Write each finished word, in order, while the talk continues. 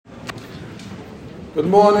Good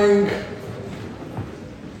morning,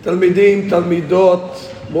 Talmidim,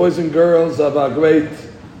 Talmidot, boys and girls of our great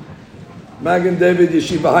Magen David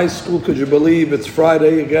Yeshiva High School. Could you believe it's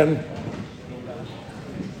Friday again?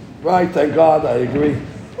 Right, thank God, I agree.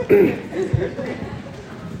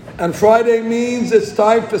 And Friday means it's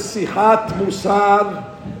time for Sichat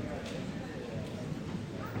Musar.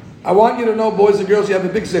 I want you to know, boys and girls, you have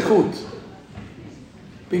a big zechut.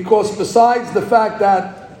 Because besides the fact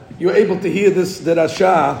that you're able to hear this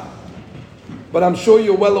derasha, but I'm sure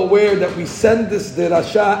you're well aware that we send this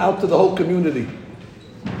derasha out to the whole community.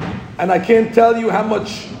 And I can't tell you how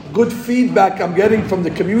much good feedback I'm getting from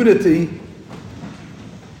the community,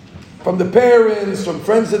 from the parents, from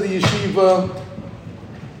friends of the yeshiva,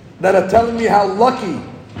 that are telling me how lucky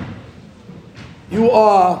you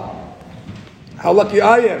are, how lucky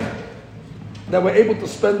I am, that we're able to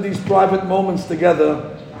spend these private moments together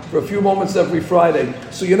for a few moments every Friday.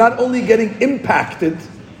 So you're not only getting impacted,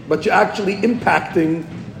 but you're actually impacting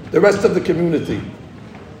the rest of the community.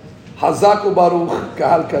 Hazak u'baruch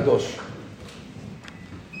kahal kadosh.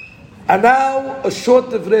 And now a short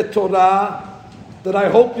divrei Torah that I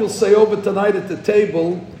hope you'll say over tonight at the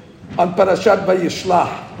table on Parashat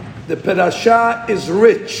Vayishlach. The parasha is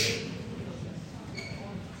rich.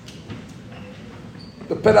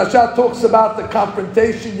 The parasha talks about the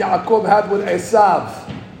confrontation Yaakov had with Esav.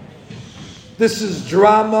 This is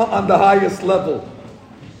drama on the highest level.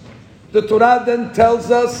 The Torah then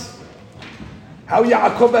tells us how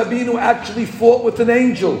Yaakov Abinu actually fought with an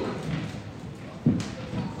angel.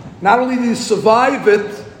 Not only did he survive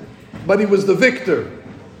it, but he was the victor.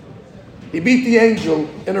 He beat the angel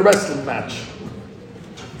in a wrestling match.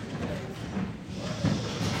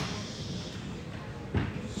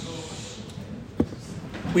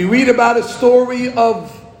 We read about a story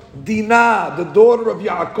of Dinah, the daughter of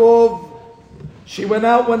Yaakov. She went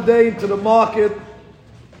out one day into the market,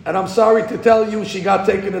 and I'm sorry to tell you, she got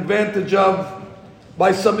taken advantage of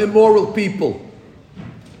by some immoral people.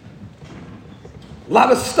 A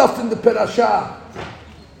lot of stuff in the parasha.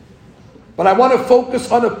 But I want to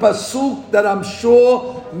focus on a pasuk that I'm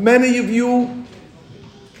sure many of you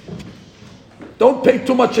don't pay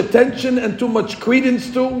too much attention and too much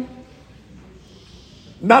credence to.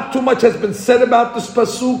 Not too much has been said about this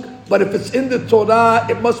pasuk, but if it's in the Torah,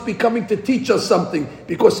 it must be coming to teach us something,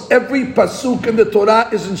 because every pasuk in the Torah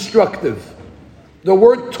is instructive. The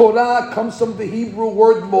word Torah comes from the Hebrew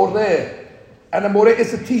word moreh, and a moreh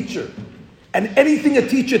is a teacher. And anything a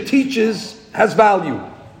teacher teaches has value.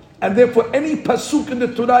 And therefore, any pasuk in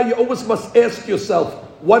the Torah, you always must ask yourself,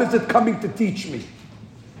 what is it coming to teach me?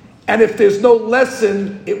 And if there's no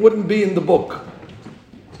lesson, it wouldn't be in the book.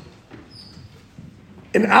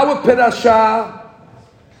 In our parasha,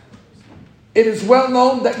 it is well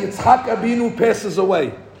known that Yitzhak Abinu passes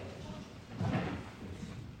away.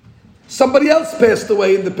 Somebody else passed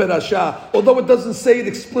away in the parasha, although it doesn't say it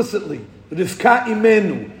explicitly. Rivka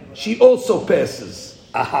Imenu, she also passes.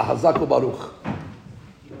 Aha, Hazak Baruch.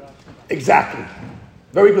 Exactly.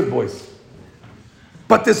 Very good, boys.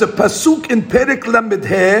 But there's a pasuk in Perek Lamed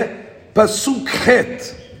He, pasuk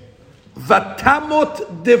Chet,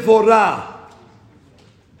 Vatamot Devorah.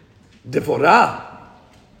 Devorah?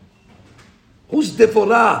 Who's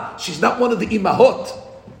Devorah? She's not one of the imahot.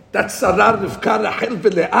 That's Sarah, Rivka, Rachel,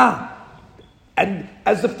 Leah. And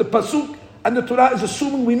as if the pasuk and the Torah is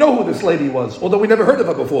assuming we know who this lady was, although we never heard of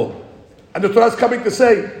her before. And the Torah is coming to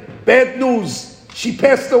say, bad news, she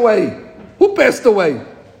passed away. Who passed away?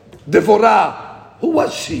 Devorah. Who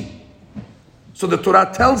was she? So the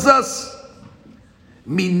Torah tells us,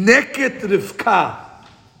 Mineket Rivka.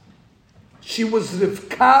 She was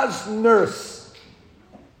Rivka's nurse.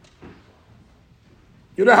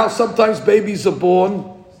 You know how sometimes babies are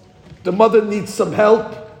born, the mother needs some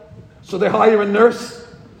help, so they hire a nurse.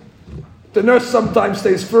 The nurse sometimes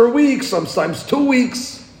stays for a week, sometimes 2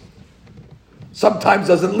 weeks, sometimes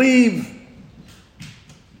doesn't leave.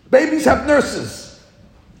 Babies have nurses.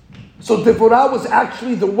 So Devorah was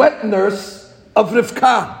actually the wet nurse of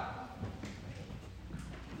Rivka.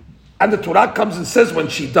 And the Torah comes and says when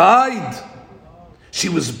she died, she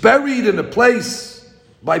was buried in a place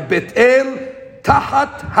by Bet El,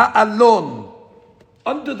 Tahat Ha'alon,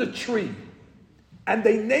 under the tree. And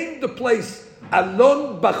they named the place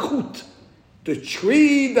Alon Bachut, the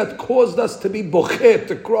tree that caused us to be bocher,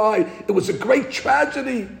 to cry. It was a great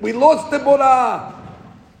tragedy. We lost Deborah.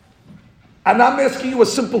 And I'm asking you a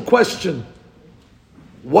simple question.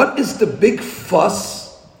 What is the big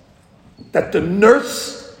fuss that the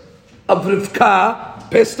nurse of Rivka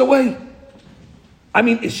passed away? I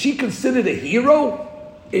mean, is she considered a hero?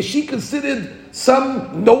 Is she considered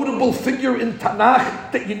some notable figure in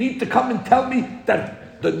Tanakh that you need to come and tell me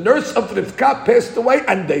that the nurse of Rivka passed away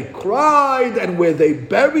and they cried and where they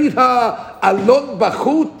buried her, Alon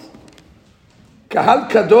Bachut, Kahal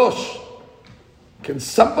Kadosh. Can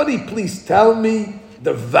somebody please tell me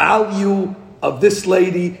the value of this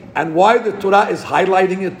lady and why the Torah is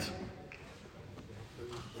highlighting it?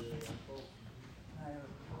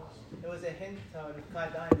 It was a hint to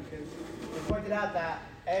Rivka dying because they pointed out that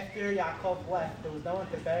after Yaakov left, there was no one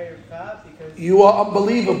to bury Rivka because... You are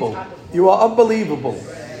unbelievable. You are unbelievable.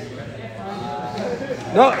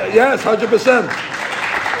 No, yes, 100%.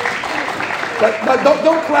 But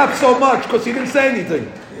don't clap so much because he didn't say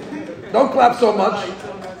anything. Don't clap so much.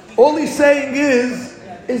 All he's saying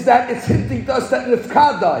is that it's hinting to us that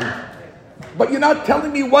Rivka died. But you're not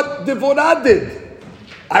telling me what Devorah did.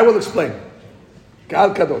 I will explain.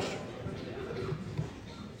 Ka'al Kadosh.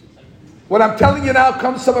 What I'm telling you now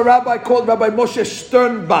comes from a rabbi called Rabbi Moshe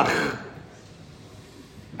Sternbach.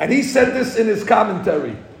 And he said this in his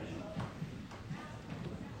commentary.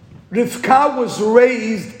 Rivka was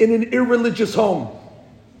raised in an irreligious home.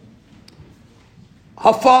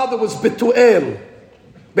 Her father was Betuel,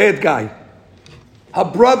 bad guy. Her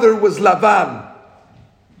brother was Lavan,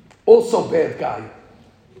 also bad guy.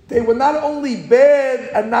 They were not only bad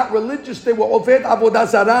and not religious, they were Oved Avodah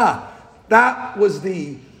Zarah. That was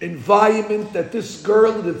the environment that this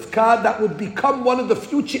girl, Rivka, that would become one of the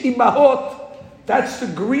future imahot. That's the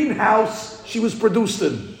greenhouse she was produced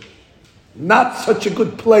in. Not such a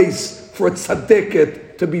good place for a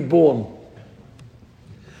tzaddiket to be born.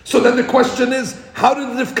 So then the question is, how did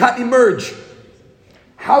Rivka emerge?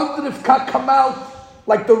 How did Rivka come out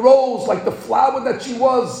like the rose, like the flower that she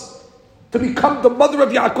was, to become the mother of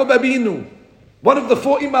Yaakov Abinu, one of the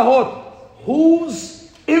four imahot,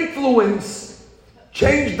 whose influence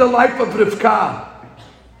changed the life of Rivka?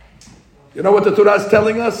 You know what the Torah is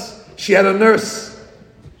telling us? She had a nurse,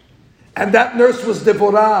 and that nurse was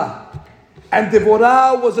Devorah. And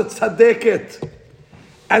Devorah was a tzaddiket.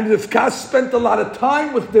 And Rivka spent a lot of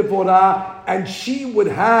time with Devorah, and she would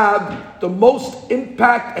have the most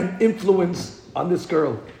impact and influence on this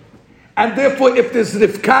girl. And therefore, if there's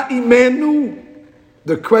Rivka Imenu,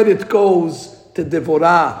 the credit goes to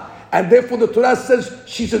Devorah. And therefore, the Torah says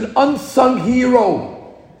she's an unsung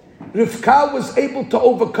hero. Rivka was able to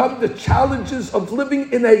overcome the challenges of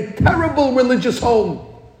living in a terrible religious home.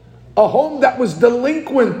 A home that was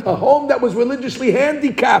delinquent, a home that was religiously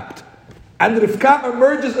handicapped. And Rivka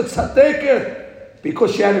emerges at tzaddiket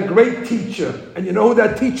because she had a great teacher. And you know who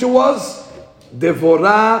that teacher was?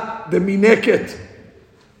 Devorah the Mineket.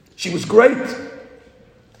 She was great.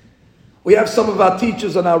 We have some of our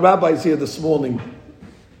teachers and our rabbis here this morning.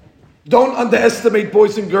 Don't underestimate,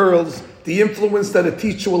 boys and girls, the influence that a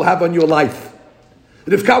teacher will have on your life.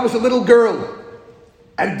 Rivka was a little girl.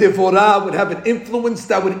 And Devorah would have an influence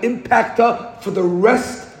that would impact her for the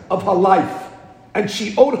rest of her life. And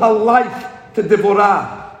she owed her life to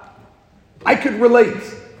Devorah. I could relate.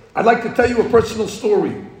 I'd like to tell you a personal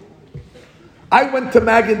story. I went to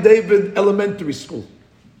Magen David Elementary School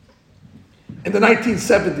in the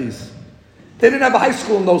 1970s. They didn't have a high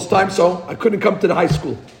school in those times, so I couldn't come to the high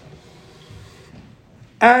school.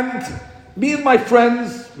 And me and my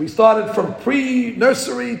friends, we started from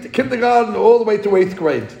pre-nursery to kindergarten all the way to 8th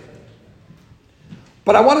grade.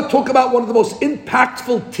 But I want to talk about one of the most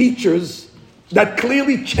impactful teachers that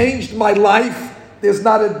clearly changed my life. There's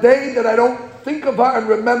not a day that I don't think of her and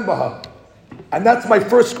remember her. And that's my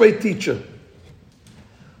first grade teacher.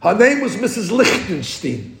 Her name was Mrs.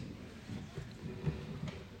 Lichtenstein.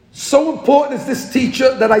 So important is this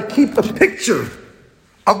teacher that I keep a picture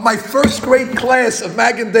of my first grade class of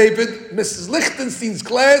Magen David, Mrs. Lichtenstein's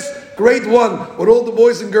class, grade 1, with all the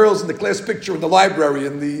boys and girls in the class picture in the library.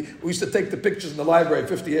 We used to take the pictures in the library at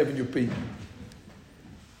 50 Avenue P.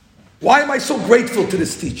 Why am I so grateful to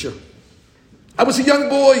this teacher? I was a young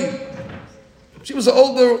boy. She was an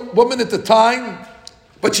older woman at the time,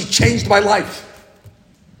 but she changed my life.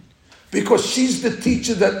 Because she's the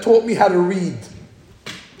teacher that taught me how to read.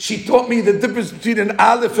 She taught me the difference between an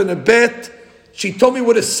aleph and a bet. She told me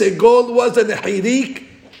what a segol was and a hirik.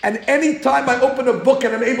 And any time I open a book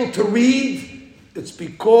and I'm able to read, it's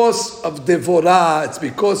because of Devorah. It's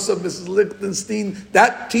because of Mrs. Lichtenstein,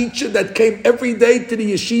 that teacher that came every day to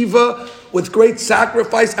the yeshiva with great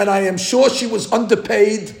sacrifice. And I am sure she was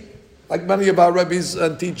underpaid, like many of our rabbis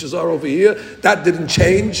and teachers are over here. That didn't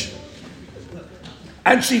change.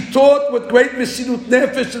 And she taught with great mesirut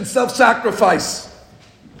nefesh and self-sacrifice.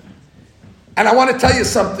 And I want to tell you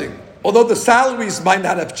something. Although the salaries might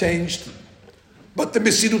not have changed, but the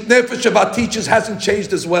mesirut nefesh of our teachers hasn't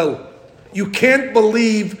changed as well. You can't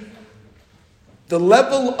believe the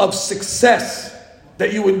level of success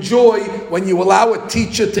that you enjoy when you allow a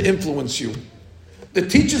teacher to influence you. The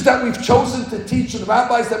teachers that we've chosen to teach, and the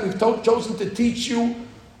rabbis that we've chosen to teach you,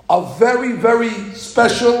 are very, very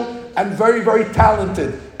special and very, very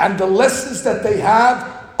talented. And the lessons that they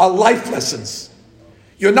have are life lessons.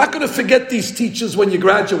 You're not going to forget these teachers when you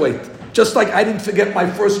graduate. Just like I didn't forget my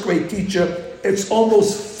first grade teacher, it's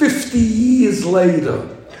almost 50 years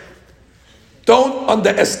later. Don't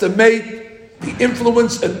underestimate the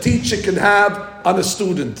influence a teacher can have on a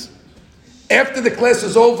student. After the class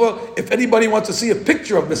is over, if anybody wants to see a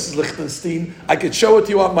picture of Mrs. Lichtenstein, I could show it to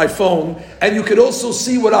you on my phone, and you could also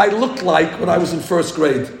see what I looked like when I was in first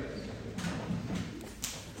grade.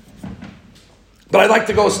 But I'd like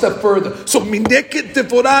to go a step further. So Mineket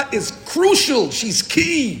Devorah is crucial. She's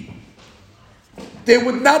key. There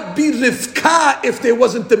would not be Rivka if there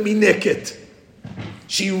wasn't the Mineket.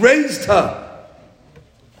 She raised her.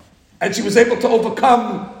 And she was able to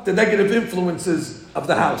overcome the negative influences of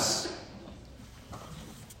the house.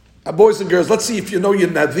 Now, boys and girls, let's see if you know your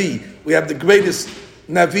Navi. We have the greatest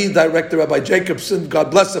Navi director, Rabbi Jacobson. God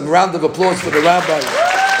bless him. Round of applause for the rabbi.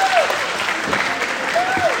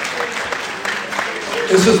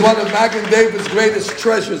 This is one of Magen David's greatest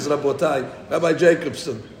treasures, Rabotai, Rabbi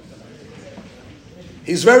Jacobson.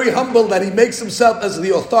 He's very humble that he makes himself as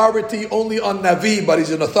the authority only on Navi, but he's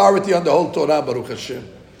an authority on the whole Torah, Baruch Hashem.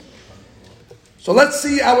 So let's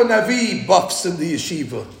see our Navi buffs in the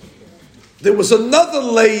yeshiva. There was another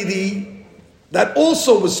lady that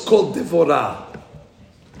also was called Devorah.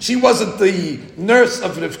 She wasn't the nurse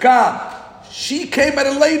of Rivka. She came at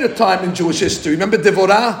a later time in Jewish history. Remember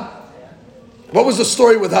Devorah? What was the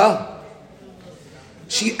story with her?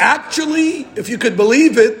 She actually, if you could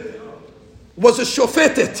believe it, was a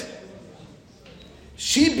shofetet.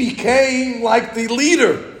 She became like the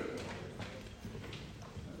leader,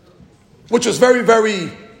 which was very, very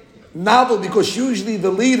novel because usually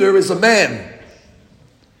the leader is a man.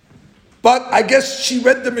 But I guess she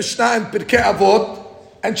read the Mishnah in Pirkei Avot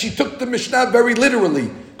and she took the Mishnah very literally,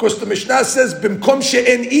 because the Mishnah says Bimkom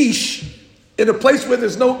she'en ish, in a place where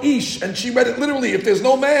there's no ish, and she read it literally. If there's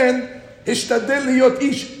no man, hishtadel liyot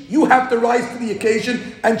ish, you have to rise to the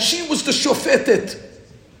occasion. And she was the shofetet.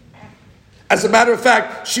 As a matter of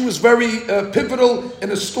fact, she was very pivotal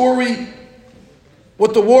in a story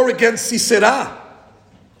with the war against Sisera.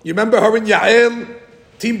 You remember her and Yael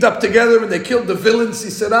teamed up together and they killed the villain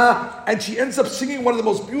Sisera, and she ends up singing one of the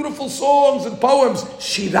most beautiful songs and poems,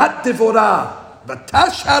 Shirat Devorah,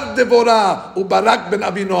 Vatashar Devorah, Ubarak ben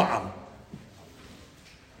Abinoam.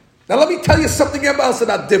 Now let me tell you something else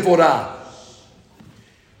about Devorah.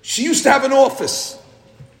 She used to have an office.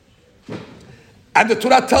 And the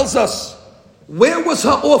Torah tells us, where was her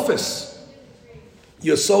office?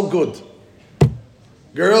 You're so good.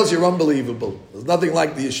 Girls, you're unbelievable. There's nothing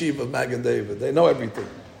like the yeshiva of Magen David. They know everything.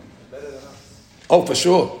 Better than us. Oh, for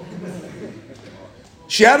sure.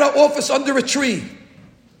 She had her office under a tree.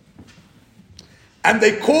 And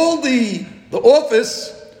they called the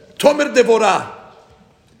office Tomer Devorah.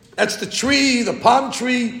 That's the tree, the palm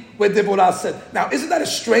tree, where Devorah said. Now, isn't that a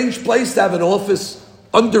strange place to have an office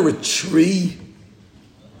under a tree?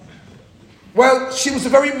 Well, she was a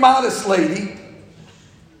very modest lady.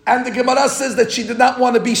 And the Gemara says that she did not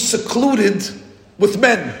want to be secluded with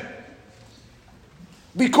men,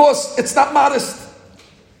 because it's not modest.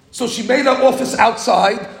 So she made her office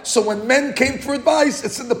outside. So when men came for advice,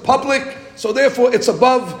 it's in the public. So therefore, it's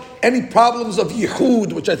above any problems of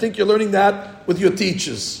yichud, which I think you're learning that with your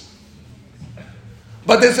teachers.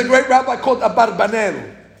 But there's a great rabbi called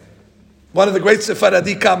Abarbanel, one of the great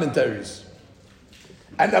Sephardi commentaries.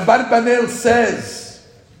 And Abarbanel says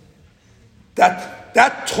that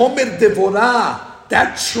Tomer Devorah,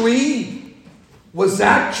 that tree, was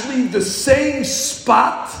actually the same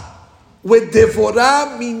spot where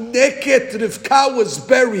Devorah Mineket Rivka was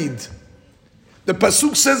buried. The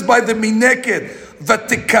pasuk says by the Mineket,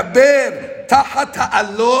 Vatikaber Tahat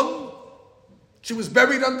Ha'alon. She was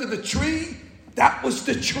buried under the tree. That was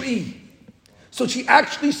the tree. So she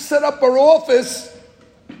actually set up her office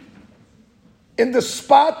in the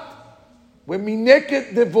spot where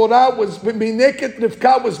Mineket Rivka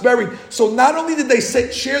was buried. So not only did they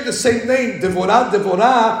share the same name,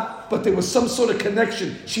 Devorah, but there was some sort of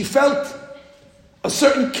connection. She felt a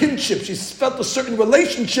certain kinship. She felt a certain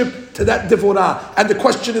relationship to that Devorah. And the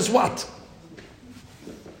question is what?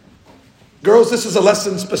 Girls, this is a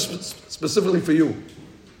lesson specifically for you.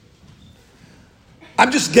 I'm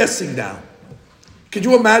just guessing now. Could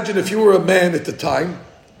you imagine if you were a man at the time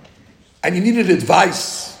and you needed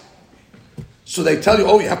advice? So they tell you,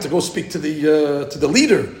 oh, you have to go speak to the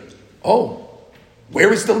leader. Oh,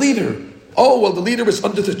 where is the leader? Oh, well, the leader is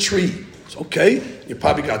under the tree. It's okay. You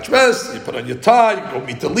probably got dressed, you put on your tie, you go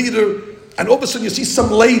meet the leader, and all of a sudden you see some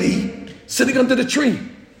lady sitting under the tree.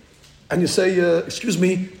 And you say, excuse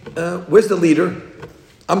me, where's the leader?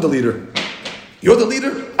 I'm the leader. You're the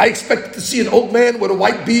leader? I expected to see an old man with a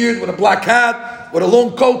white beard, with a black hat, with a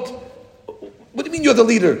long coat. What do you mean you're the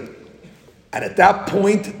leader? And at that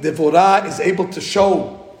point, Devorah is able to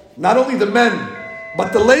show not only the men,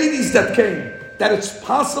 but the ladies that came, that it's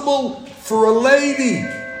possible for a lady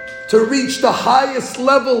to reach the highest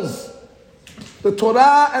levels. The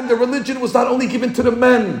Torah and the religion was not only given to the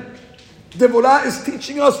men. Devorah is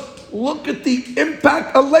teaching us, look at the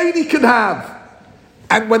impact a lady can have.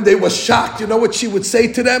 And when they were shocked, you know what she would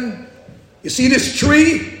say to them? You see this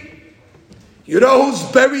tree? You know who's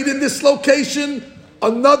buried in this location?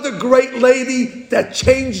 Another great lady that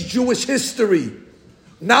changed Jewish history.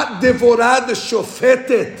 Not Devorah the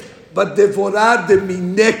Shofetet, but Devorah the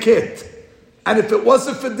Mineket. And if it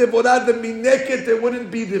wasn't for Devorah the Mineket, there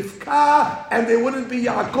wouldn't be Rivka and there wouldn't be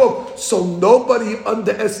Yaakov. So nobody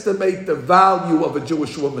underestimate the value of a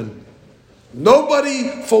Jewish woman.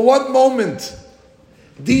 Nobody for one moment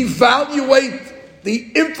devaluate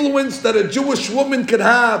the influence that a Jewish woman can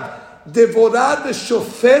have. Devorah the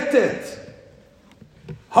Shofetet.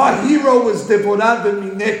 Her hero is Devorah the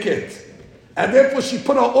Mineket. And therefore she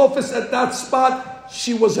put her office at that spot.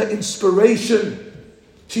 She was an inspiration.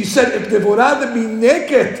 She said, if Devorah the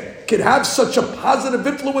Mineket can have such a positive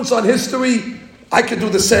influence on history, I can do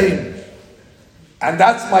the same. And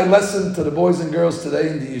that's my lesson to the boys and girls today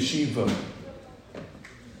in the yeshiva.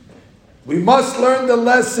 We must learn the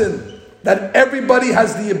lesson that everybody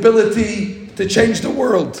has the ability to change the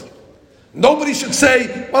world. Nobody should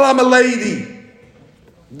say, well, I'm a lady.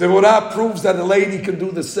 Devorah proves that a lady can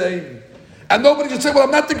do the same. And nobody should say, well,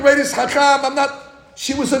 I'm not the greatest Chacham, I'm not.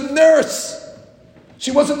 She was a nurse.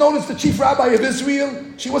 She wasn't known as the chief rabbi of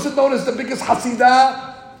Israel. She wasn't known as the biggest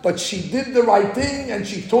Hasidah. But she did the right thing and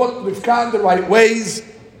she taught Rivka in the right ways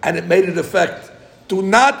and it made an effect. Do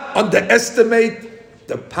not underestimate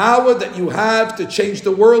the power that you have to change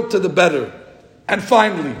the world to the better. And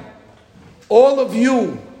finally, all of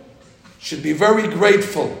you should be very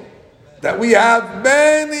grateful that we have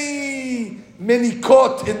many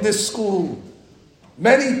caught in this school,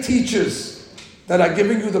 many teachers that are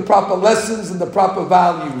giving you the proper lessons and the proper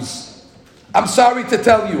values. I'm sorry to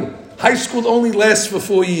tell you, high school only lasts for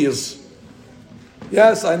 4 years.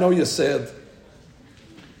 Yes, I know you're sad.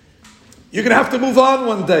 You're going to have to move on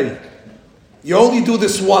one day. You only do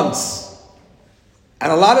this once.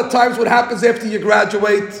 And a lot of times what happens after you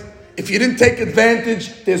graduate, if you didn't take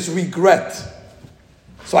advantage, there's regret.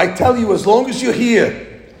 So I tell you, as long as you're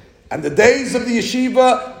here, and the days of the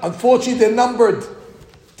yeshiva, unfortunately they're numbered,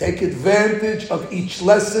 take advantage of each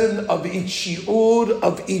lesson, of each shi'ur,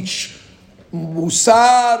 of each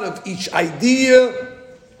musar, of each idea.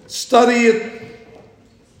 Study it,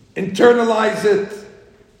 internalize it,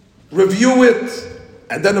 review it,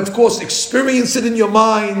 and then of course experience it in your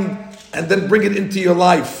mind, and then bring it into your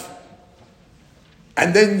life.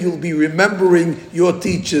 And then you'll be remembering your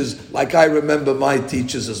teachers like I remember my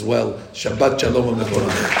teachers as well. Shabbat Shalom and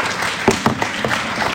Mevorach.